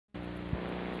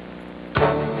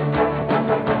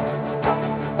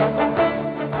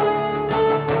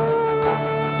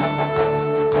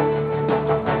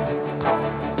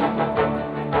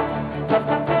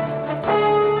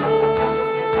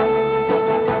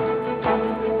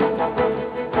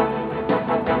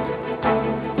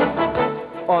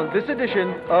this edition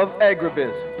of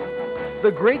AgriBiz. The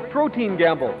great protein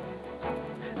gamble.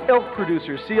 Elk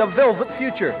producers see a velvet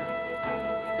future.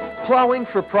 Plowing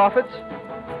for profits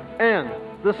and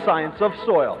the science of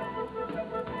soil.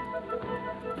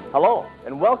 Hello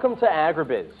and welcome to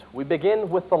AgriBiz. We begin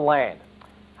with the land.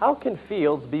 How can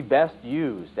fields be best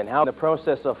used, and how the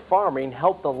process of farming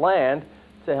help the land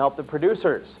to help the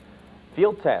producers?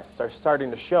 Field tests are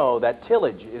starting to show that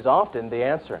tillage is often the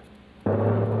answer.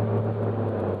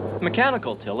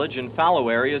 Mechanical tillage in fallow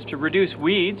areas to reduce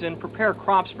weeds and prepare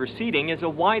crops for seeding is a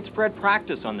widespread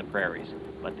practice on the prairies,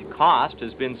 but the cost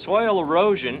has been soil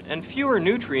erosion and fewer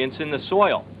nutrients in the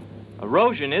soil.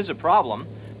 Erosion is a problem.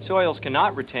 Soils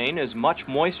cannot retain as much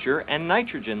moisture and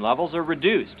nitrogen levels are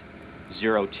reduced.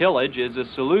 Zero tillage is a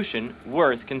solution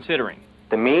worth considering.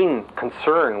 The main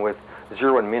concern with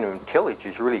zero and minimum tillage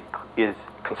is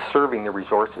conserving the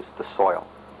resources, the soil,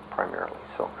 primarily.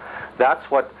 So that's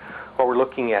what we're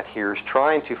looking at here, is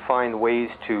trying to find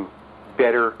ways to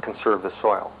better conserve the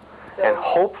soil and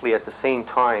hopefully at the same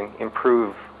time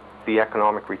improve the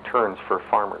economic returns for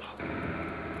farmers.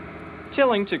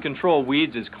 Tilling to control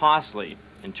weeds is costly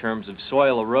in terms of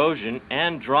soil erosion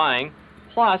and drying,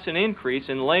 plus an increase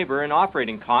in labor and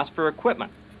operating costs for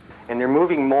equipment. And they're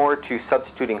moving more to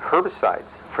substituting herbicides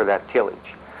for that tillage.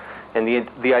 And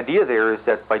the idea there is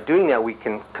that by doing that we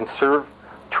can conserve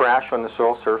trash on the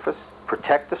soil surface,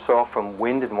 protect the soil from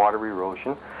wind and water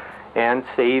erosion, and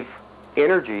save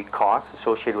energy costs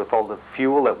associated with all the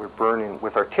fuel that we're burning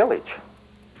with our tillage.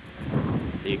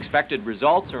 The expected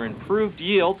results are improved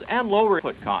yields and lower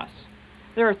input costs.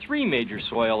 There are three major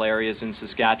soil areas in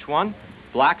Saskatchewan: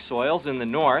 black soils in the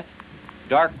north,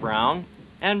 dark brown,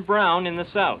 and brown in the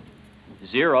south.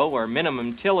 Zero or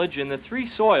minimum tillage in the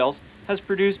three soils has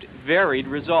produced varied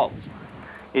results.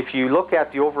 If you look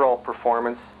at the overall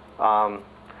performance,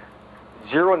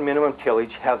 zero and minimum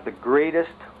tillage have the greatest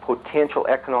potential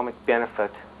economic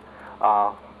benefit,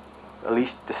 at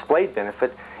least displayed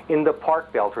benefit, in the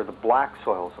park belt or the black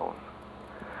soil zone.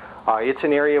 It's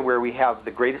an area where we have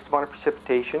the greatest amount of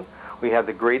precipitation, we have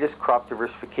the greatest crop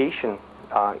diversification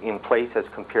in place as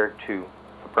compared to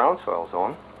the brown soil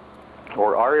zone,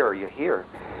 or our area here.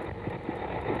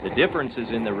 The differences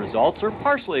in the results are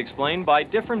partially explained by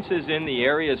differences in the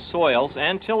area's soils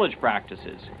and tillage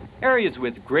practices. Areas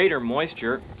with greater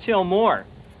moisture till more.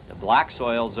 The black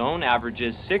soil zone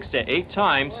averages 6 to 8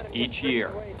 times each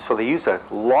year. So they use a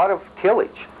lot of tillage.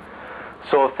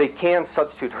 So if they can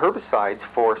substitute herbicides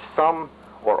for some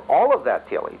or all of that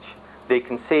tillage, they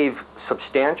can save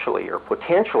substantially or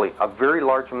potentially a very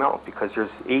large amount, because there's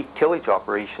 8 tillage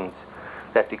operations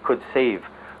that they could save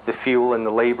the fuel and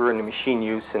the labor and the machine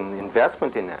use and the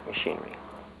investment in that machinery.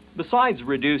 Besides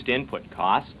reduced input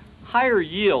costs, higher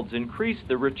yields increase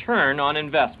the return on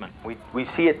investment. We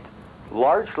see it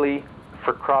largely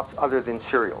for crops other than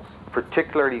cereals,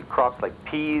 particularly crops like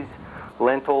peas,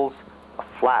 lentils,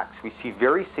 flax. We see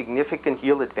very significant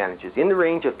yield advantages in the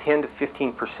range of 10 to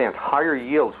 15% higher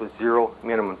yields with zero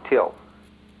minimum till.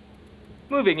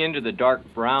 Moving into the dark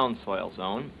brown soil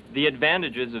zone, the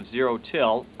advantages of zero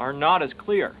till are not as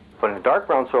clear. But in the dark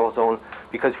brown soil zone,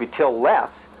 because we till less,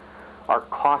 our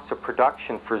costs of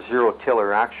production for zero till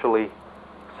are actually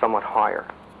somewhat higher.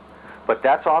 But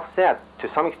that's offset to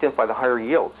some extent by the higher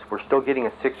yields. We're still getting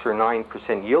a 6 or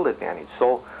 9% yield advantage.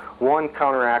 So one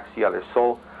counteracts the other.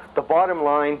 So the bottom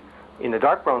line in the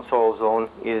dark brown soil zone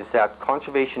is that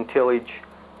conservation tillage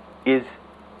is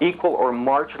equal or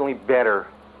marginally better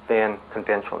than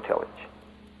conventional tillage.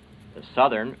 The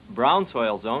southern brown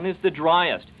soil zone is the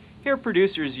driest. Here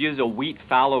producers use a wheat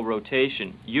fallow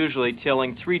rotation, usually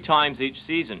tilling 3 times each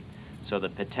season, so the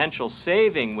potential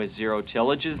saving with zero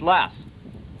tillage is less.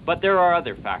 But there are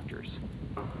other factors.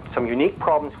 Some unique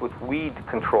problems with weed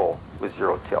control with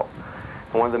zero till.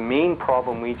 And one of the main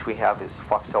problem weeds we have is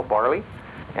foxtail barley,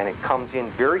 and it comes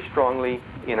in very strongly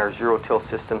in our zero till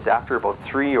systems after about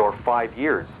 3 or 5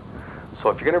 years. So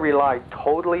if you're going to rely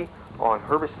totally on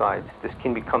herbicides, this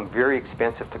can become very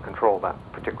expensive to control that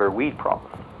particular weed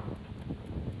problem.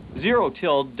 Zero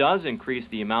till does increase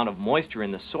the amount of moisture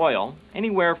in the soil,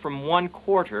 anywhere from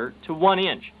 1/4 to 1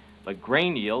 inch, but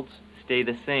grain yields stay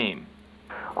the same.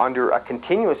 Under a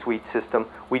continuous weed system,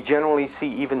 we generally see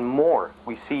even more.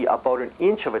 We see about 1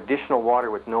 inch of additional water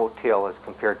with no till as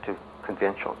compared to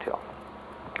conventional till.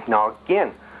 Now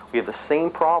again, we have the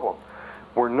same problem.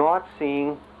 We're not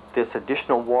seeing this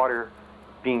additional water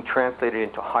being translated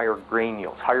into higher grain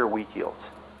yields, higher wheat yields.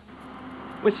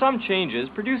 With some changes,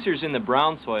 producers in the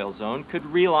brown soil zone could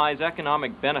realize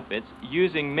economic benefits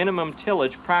using minimum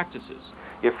tillage practices.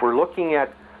 If we're looking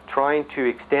at trying to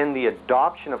extend the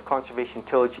adoption of conservation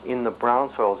tillage in the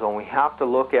brown soil zone, we have to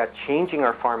look at changing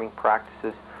our farming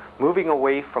practices, moving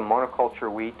away from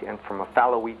monoculture wheat and from a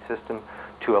fallow wheat system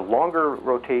to a longer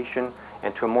rotation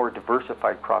and to a more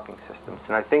diversified cropping systems.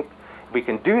 And I think if we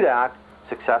can do that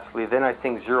successfully, then I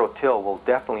think zero-till will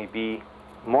definitely be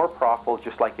more profitable,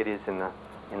 just like it is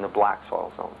in the black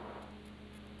soil zone.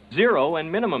 Zero and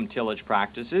minimum tillage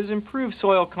practices improve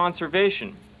soil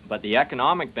conservation, but the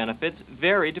economic benefits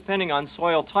vary depending on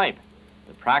soil type.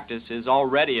 The practice is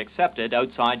already accepted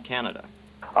outside Canada.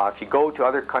 If you go to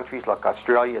other countries like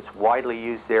Australia, it's widely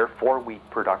used there for wheat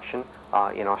production.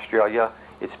 In Australia,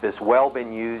 it's as well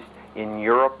been used in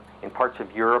Europe, in parts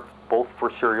of Europe, both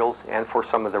for cereals and for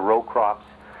some of the row crops.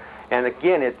 And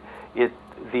again,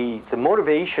 the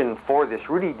motivation for this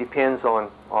really depends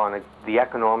on the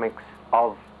economics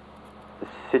of the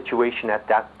situation at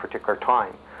that particular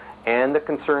time and the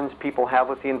concerns people have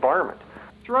with the environment.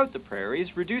 Throughout the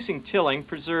prairies, reducing tilling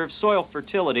preserves soil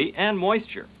fertility and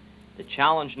moisture. The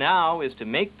challenge now is to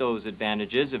make those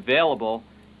advantages available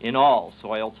in all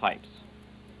soil types.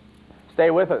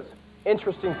 Stay with us.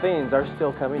 Interesting things are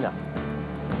still coming up.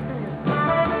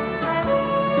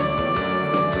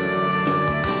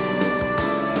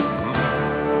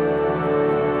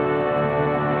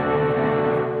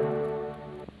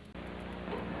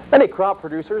 Many crop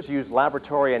producers use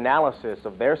laboratory analysis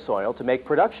of their soil to make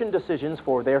production decisions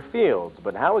for their fields.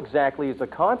 But how exactly is the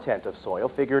content of soil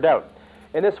figured out?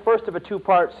 In this first of a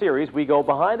two-part series, we go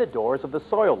behind the doors of the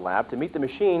soil lab to meet the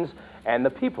machines and the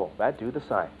people that do the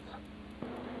science.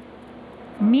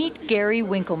 Meet Gary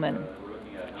Winkleman.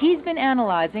 He's been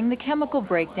analyzing the chemical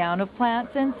breakdown of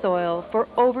plants and soil for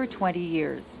over 20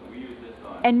 years.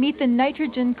 And meet the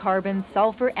nitrogen carbon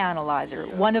sulfur analyzer,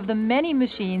 one of the many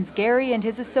machines Gary and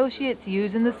his associates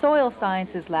use in the soil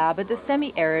sciences lab at the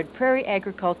semi-arid Prairie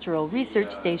Agricultural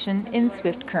Research Station in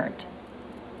Swift Current.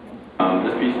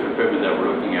 This piece of equipment that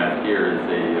we're looking at here is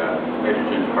a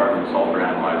nitrogen carbon sulfur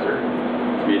analyzer.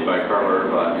 It's made by Carver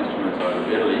Instruments out of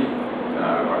Italy.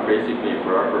 Basically,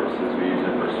 for our purposes, we use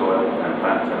it for soil and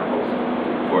plant samples,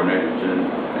 for nitrogen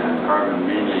and carbon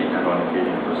mainly, and on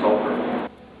occasion for sulfur.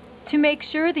 To make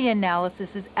sure the analysis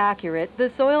is accurate,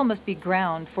 the soil must be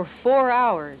ground for 4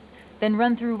 hours, then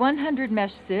run through 100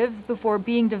 mesh sieves before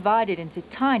being divided into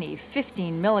tiny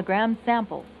 15-milligram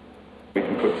samples. We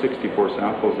can put 64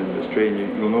 samples in this tray, and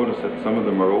you'll notice that some of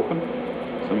them are open.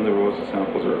 Some of the rows of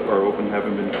samples are open,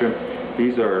 haven't been trimmed.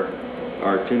 These are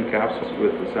tin capsules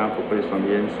with the sample placed on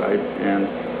the inside, and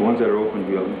the ones that are open,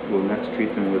 we'll next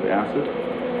treat them with acid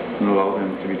and allow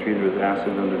them to be treated with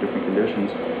acid under different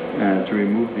conditions, and to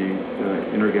remove the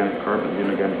inorganic carbon. The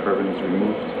inorganic carbon is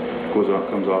removed,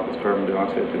 comes off as carbon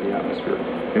dioxide to the atmosphere.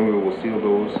 Then we will seal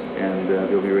those, and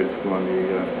they'll be ready to go on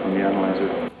the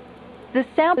analyzer. The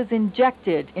sample is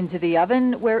injected into the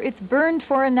oven where it's burned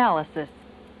for analysis.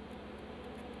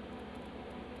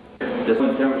 This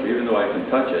one temperature, even though I can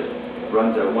touch it,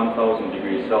 runs at 1,000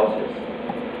 degrees Celsius.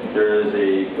 There is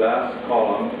a glass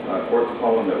column, a quartz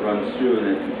column that runs through, and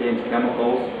it contains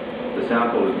chemicals. The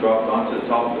sample is dropped onto the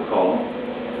top of the column.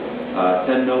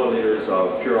 10 milliliters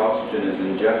of pure oxygen is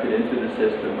injected into the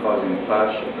system, causing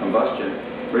flash combustion,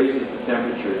 raises the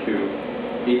temperature to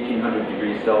 1,800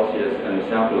 degrees Celsius, and the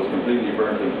sample is completely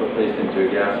burnt and placed into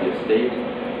a gaseous state.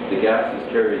 The gas is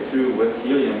carried through with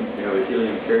helium. You have a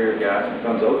helium carrier gas. It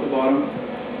comes out the bottom,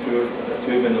 through a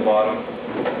tube in the bottom,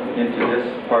 into this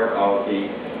part of the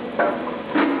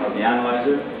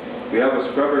analyzer. We have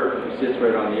a scrubber that sits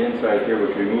right on the inside here,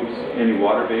 which removes any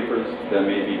water vapors that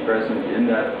may be present in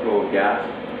that flow of gas.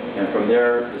 And from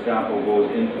there, the sample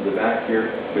goes into the back here,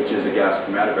 which is a gas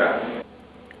chromatograph.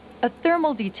 A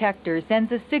thermal detector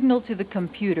sends a signal to the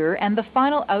computer, and the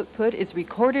final output is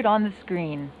recorded on the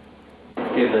screen.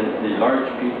 Okay, the large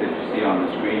peak that you see on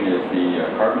the screen is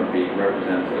the carbon peak,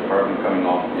 represents the carbon coming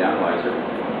off the analyzer.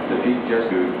 The peak just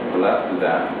to the left of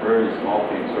that, very small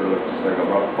peak, sort of looks just like a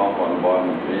rough bump on the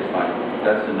bottom of the baseline.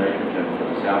 That's the nitrogen for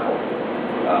the sample.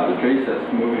 The trace that's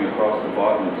moving across the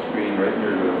bottom of the screen, right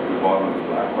near the bottom of the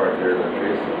black part there, the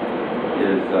trace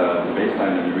is the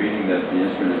baseline and the reading that the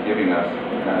instrument is giving us.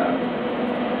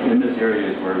 In this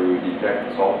area is where we would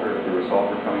detect sulfur, if there was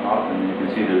sulfur coming off, and you can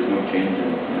see there's no change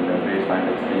in the baseline.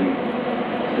 It's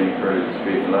staying fairly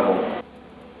straight level.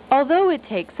 Although it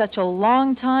takes such a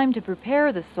long time to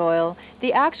prepare the soil,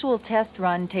 the actual test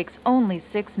run takes only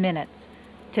 6 minutes.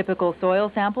 Typical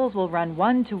soil samples will run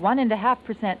 1 to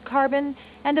 1.5% carbon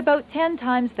and about 10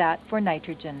 times that for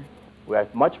nitrogen. We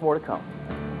have much more to come.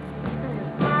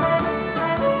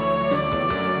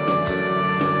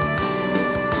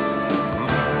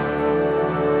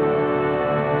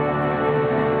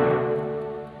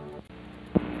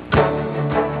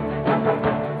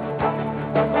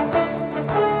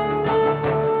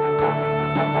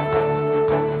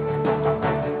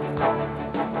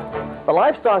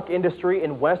 livestock industry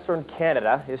in Western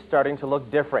Canada is starting to look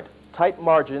different. Tight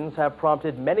margins have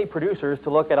prompted many producers to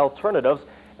look at alternatives,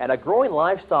 and a growing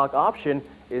livestock option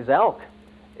is elk.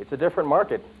 It's a different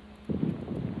market.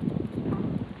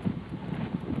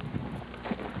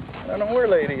 I don't know where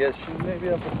Lady is. She may be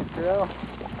up at the corral.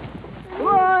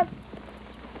 What?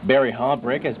 Barry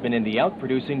Hawbrick has been in the elk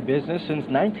producing business since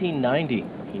 1990.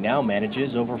 He now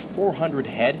manages over 400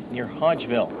 head near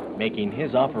Hodgeville, making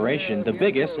his operation the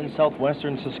biggest in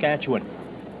southwestern Saskatchewan.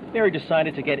 Barry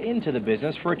decided to get into the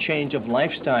business for a change of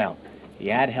lifestyle. He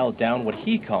had held down what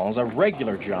he calls a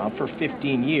regular job for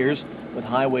 15 years with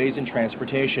highways and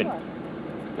transportation.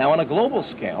 Now, on a global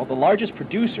scale, the largest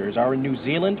producers are in New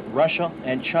Zealand, Russia,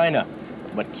 and China.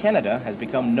 But Canada has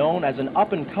become known as an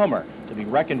up-and-comer to be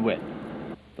reckoned with.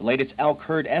 The latest elk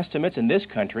herd estimates in this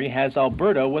country has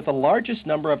Alberta with the largest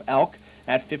number of elk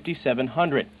at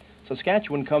 5,700.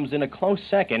 Saskatchewan comes in a close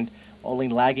second, only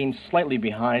lagging slightly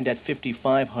behind at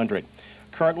 5,500.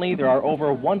 Currently, there are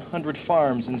over 100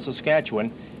 farms in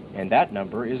Saskatchewan, and that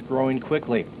number is growing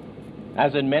quickly.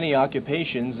 As in many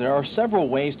occupations, there are several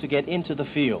ways to get into the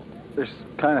field. There's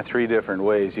kind of three different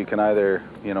ways. You can either,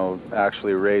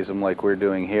 actually raise them like we're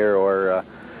doing here, or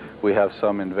we have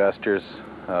some investors,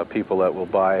 people that will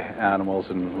buy animals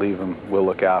and leave them. We'll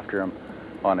look after them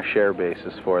on a share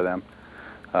basis for them.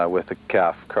 With the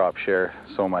calf crop share,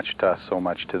 so much to us, so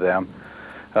much to them.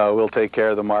 We'll take care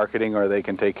of the marketing, or they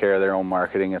can take care of their own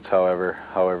marketing. It's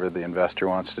however the investor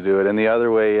wants to do it. And the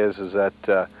other way is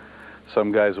that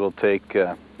some guys will take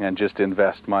and just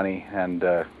invest money, and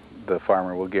the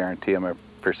farmer will guarantee them a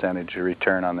percentage of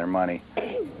return on their money.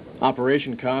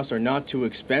 Operation costs are not too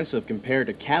expensive compared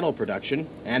to cattle production,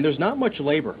 and there's not much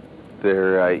labor.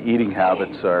 Their eating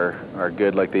habits are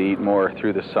good, like they eat more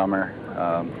through the summer.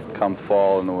 Come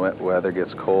fall and the weather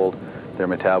gets cold, their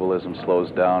metabolism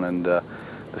slows down, and the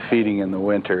feeding in the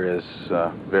winter is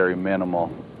very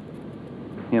minimal.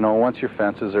 Once your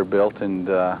fences are built and,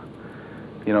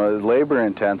 labor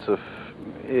intensive,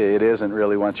 it isn't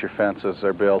really once your fences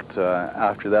are built.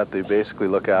 After that, they basically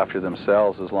look after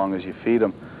themselves as long as you feed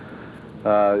them.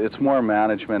 It's more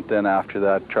management then after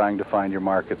that, trying to find your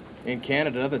market. In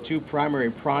Canada, the two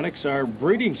primary products are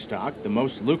breeding stock, the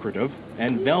most lucrative,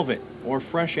 and velvet, or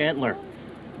fresh antler.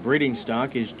 Breeding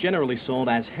stock is generally sold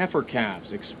as heifer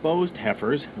calves, exposed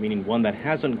heifers, meaning one that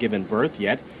hasn't given birth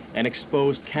yet, and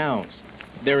exposed cows.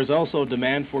 There is also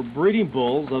demand for breeding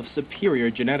bulls of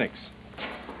superior genetics.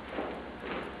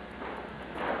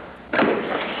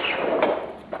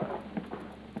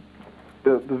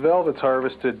 The velvet's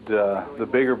harvested, the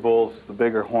bigger bulls, the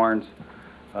bigger horns,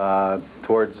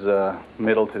 towards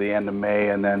middle to the end of May,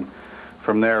 and then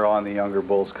from there on the younger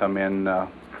bulls come in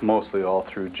mostly all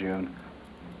through June.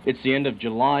 It's the end of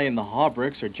July and the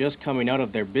Hawbricks are just coming out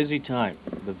of their busy time.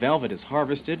 The velvet is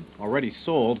harvested, already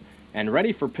sold, and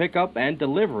ready for pickup and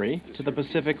delivery to the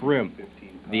Pacific Rim.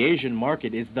 The Asian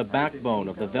market is the backbone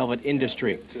of the velvet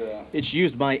industry. It's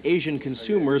used by Asian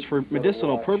consumers for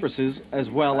medicinal purposes as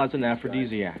well as an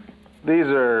aphrodisiac. These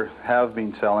have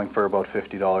been selling for about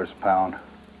 $50 a pound.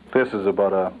 This is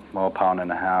about a pound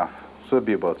and a half, so it'd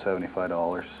be about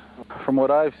 $75. From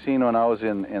what I've seen when I was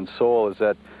in Seoul is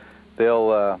that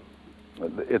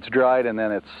it's dried and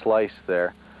then it's sliced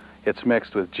there. It's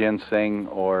mixed with ginseng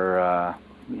or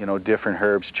different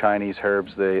herbs, Chinese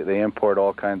herbs. They import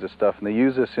all kinds of stuff, and they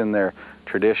use this in their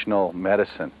traditional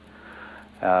medicine.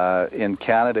 In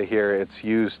Canada here,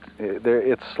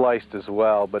 it's sliced as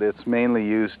well, but it's mainly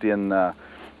used in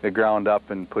ground up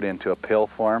and put into a pill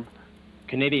form.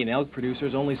 Canadian elk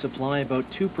producers only supply about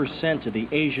 2% of the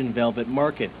Asian velvet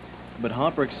market, but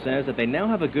Hawbrick says that they now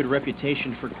have a good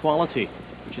reputation for quality,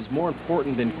 which is more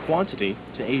important than quantity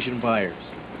to Asian buyers.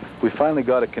 We finally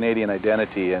got a Canadian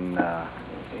identity in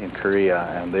Korea,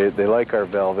 and they like our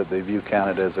velvet. They view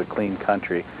Canada as a clean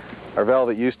country. Our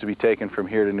velvet used to be taken from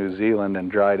here to New Zealand and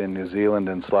dried in New Zealand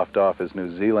and sloughed off as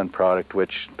New Zealand product,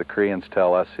 which the Koreans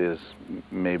tell us is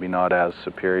maybe not as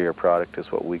superior product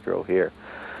as what we grow here.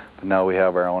 But now we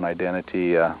have our own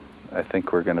identity. I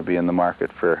think we're going to be in the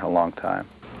market for a long time.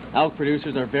 Elk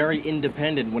producers are very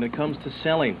independent when it comes to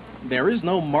selling. There is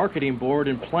no marketing board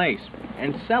in place,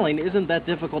 and selling isn't that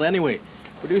difficult anyway.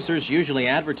 Producers usually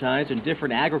advertise in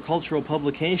different agricultural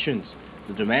publications.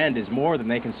 The demand is more than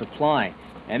they can supply,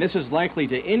 and this is likely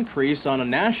to increase on a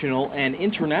national and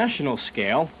international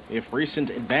scale if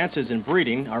recent advances in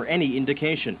breeding are any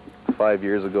indication. 5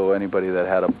 years ago, anybody that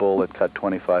had a bull that cut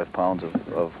 25 pounds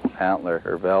of antler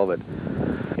or velvet,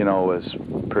 was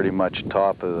pretty much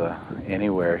top of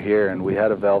anywhere here. And we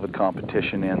had a velvet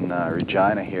competition in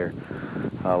Regina here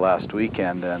last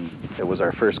weekend, and It was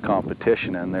our first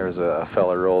competition, and there was a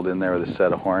fella rolled in there with a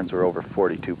set of horns were over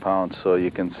 42 pounds. So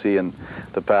you can see in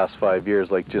the past 5 years,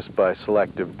 like just by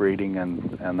selective breeding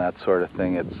and that sort of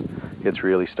thing, it's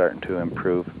really starting to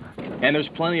improve. And there's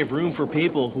plenty of room for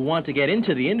people who want to get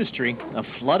into the industry. A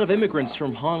flood of immigrants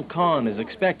from Hong Kong is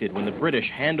expected when the British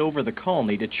hand over the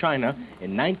colony to China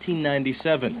in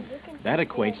 1997. That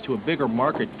equates to a bigger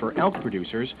market for elk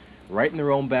producers right in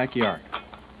their own backyard.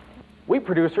 Wheat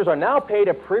producers are now paid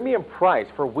a premium price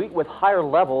for wheat with higher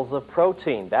levels of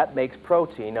protein. That makes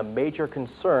protein a major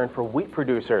concern for wheat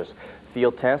producers.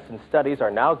 Field tests and studies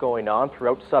are now going on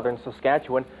throughout southern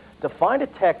Saskatchewan to find a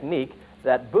technique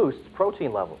that boosts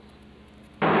protein levels.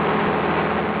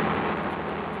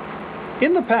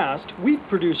 In the past, wheat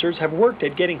producers have worked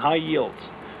at getting high yields.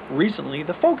 Recently,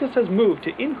 the focus has moved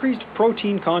to increased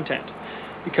protein content,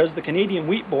 because the Canadian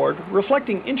Wheat Board,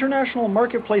 reflecting international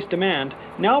marketplace demand,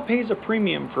 now pays a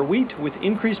premium for wheat with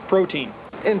increased protein.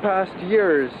 In past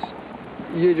years,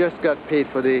 you just got paid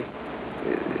for the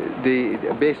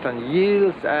based on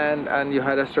yields, and you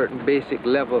had a certain basic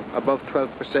level. Above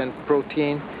 12%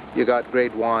 protein, you got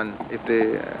grade 1 if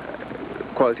the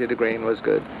quality of the grain was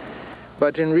good.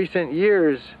 But in recent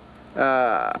years,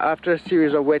 after a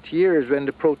series of wet years when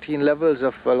the protein levels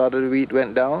of a lot of the wheat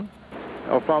went down,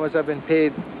 our farmers have been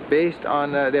paid based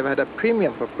on, they've had a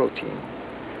premium for protein,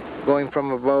 going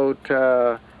from about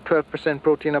 12%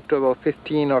 protein up to about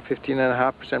 15 or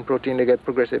 15.5% protein. They get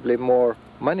progressively more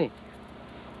money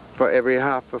for every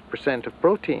 0.5% of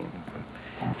protein.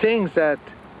 Things that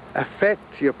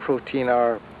affect your protein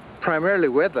are primarily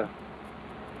weather.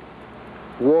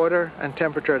 Water and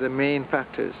temperature are the main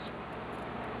factors.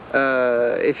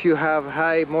 If you have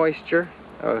high moisture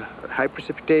or high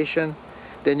precipitation,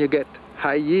 then you get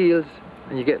high yields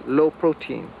and you get low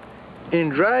protein. In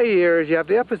dry years, you have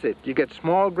the opposite. You get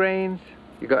small grains,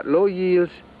 you got low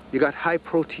yields, you got high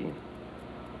protein.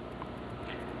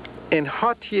 In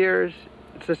hot years,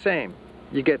 it's the same.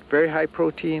 You get very high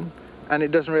protein, and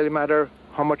it doesn't really matter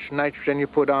how much nitrogen you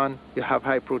put on, you have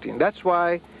high protein. That's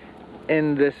why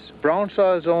in this brown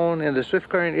soil zone, in the swift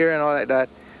current area and all like that,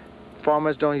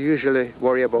 farmers don't usually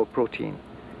worry about protein.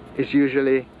 It's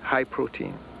usually high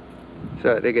protein,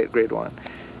 so they get grade 1.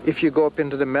 If you go up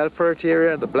into the Melfort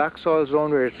area, the black soil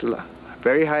zone where it's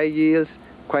very high yields,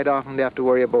 quite often they have to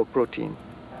worry about protein.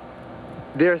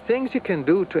 There are things you can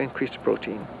do to increase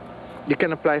protein. You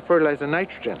can apply fertilizer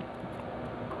nitrogen.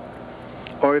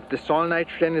 Or if the soil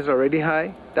nitrogen is already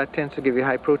high, that tends to give you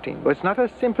high protein. But it's not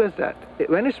as simple as that.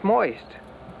 When it's moist,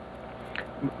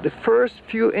 the first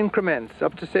few increments,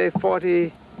 up to say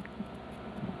 40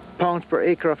 pounds per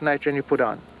acre of nitrogen you put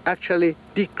on, actually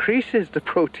decreases the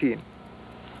protein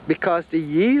because the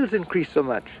yields increase so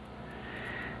much.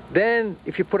 Then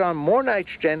if you put on more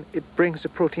nitrogen, it brings the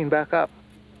protein back up.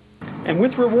 And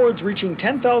with rewards reaching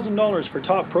 $10,000 for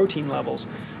top protein levels,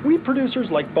 wheat producers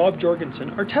like Bob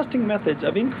Jorgensen are testing methods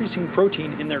of increasing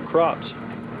protein in their crops.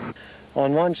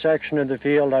 On one section of the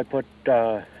field, I put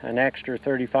an extra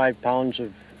 35 pounds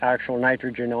of actual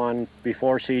nitrogen on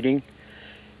before seeding.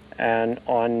 And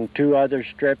on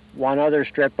one other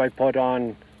strip, I put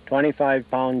on 25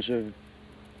 pounds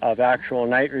of actual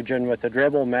nitrogen with the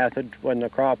dribble method when the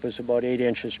crop was about 8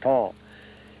 inches tall.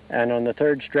 And on the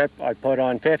third strip, I put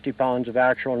on 50 pounds of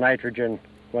actual nitrogen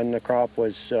when the crop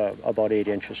was about 8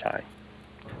 inches high.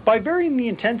 By varying the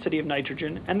intensity of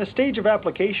nitrogen and the stage of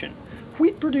application,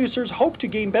 wheat producers hope to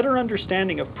gain better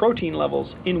understanding of protein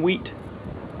levels in wheat.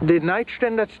 The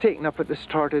nitrogen that's taken up at the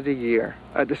start of the year,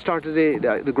 at the start of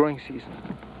the growing season,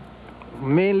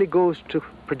 mainly goes to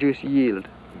produce yield.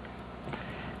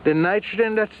 The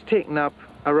nitrogen that's taken up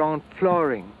around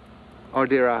flowering or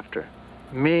thereafter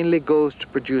mainly goes to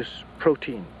produce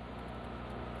protein.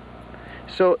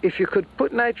 So if you could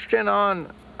put nitrogen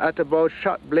on at about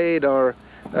shot blade or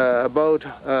about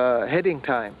heading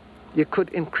time, you could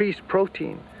increase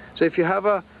protein. So if you have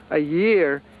a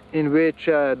year in which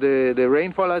the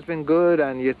rainfall has been good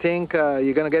and you think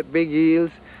you're going to get big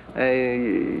yields,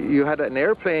 you had an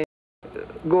airplane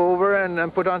go over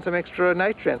and put on some extra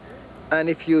nitrogen. And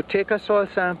if you take a soil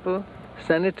sample,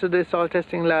 send it to the soil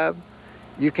testing lab,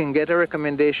 you can get a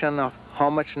recommendation of how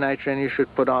much nitrogen you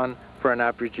should put on for an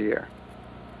average year.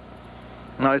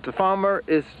 Now, if the farmer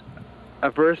is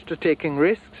averse to taking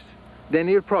risks, then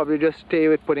he'll probably just stay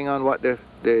with putting on what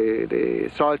the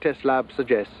soil test lab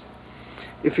suggests.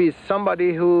 If he's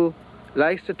somebody who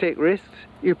likes to take risks,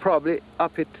 he'll probably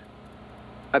up it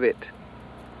a bit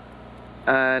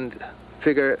and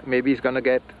figure maybe he's going to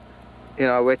get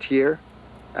a wet year,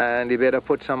 and he better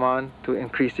put some on to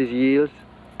increase his yields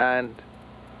and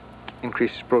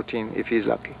increase his protein if he's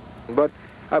lucky. But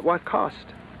at what cost?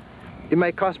 it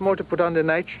might cost more to put on the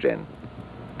nitrogen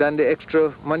than the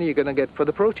extra money you're going to get for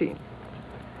the protein.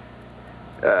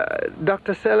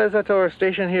 Dr. Sellers at our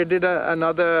station here did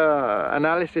another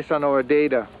analysis on our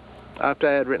data after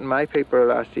I had written my paper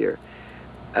last year.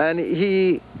 And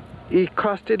he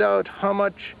costed out how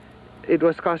much it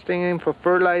was costing him for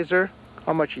fertilizer,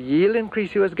 how much yield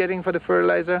increase he was getting for the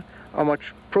fertilizer, how much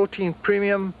protein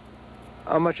premium,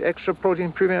 how much extra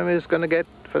protein premium he was going to get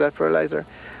for that fertilizer.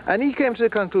 And he came to the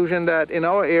conclusion that in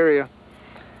our area,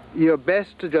 you're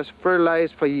best to just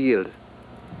fertilize for yield.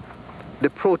 The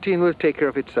protein will take care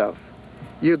of itself.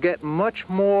 You get much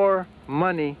more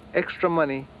money, extra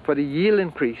money, for the yield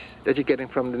increase that you're getting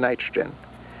from the nitrogen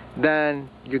than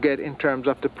you get in terms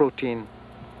of the protein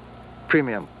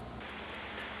premium.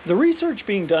 The research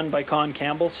being done by Con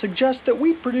Campbell suggests that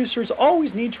wheat producers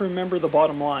always need to remember the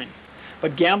bottom line.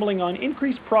 But gambling on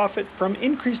increased profit from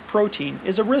increased protein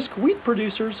is a risk wheat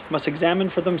producers must examine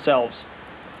for themselves.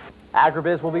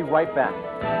 AgriBiz will be right back.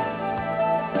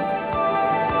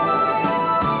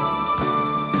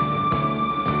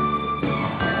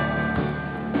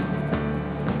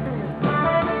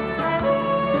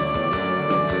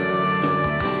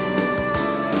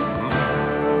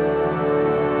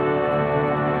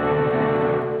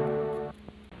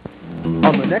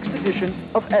 On the next edition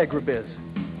of AgriBiz.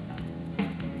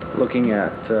 Looking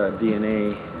at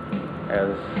DNA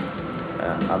as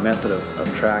a method of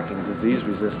tracking disease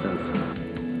resistance.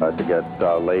 To get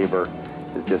labor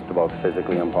is just about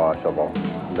physically impossible.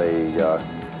 They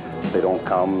don't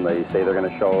come, they say they're going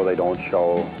to show, they don't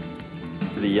show.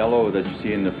 The yellow that you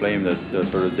see in the flame,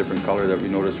 that's sort of different color that we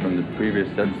noticed from the previous,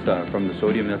 that's from the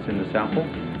sodium that's in the sample.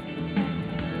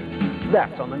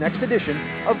 That's on the next edition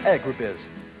of AgriBiz.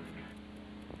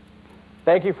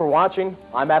 Thank you for watching.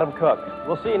 I'm Adam Cook.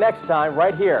 We'll see you next time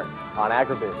right here on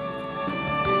AgriBiz.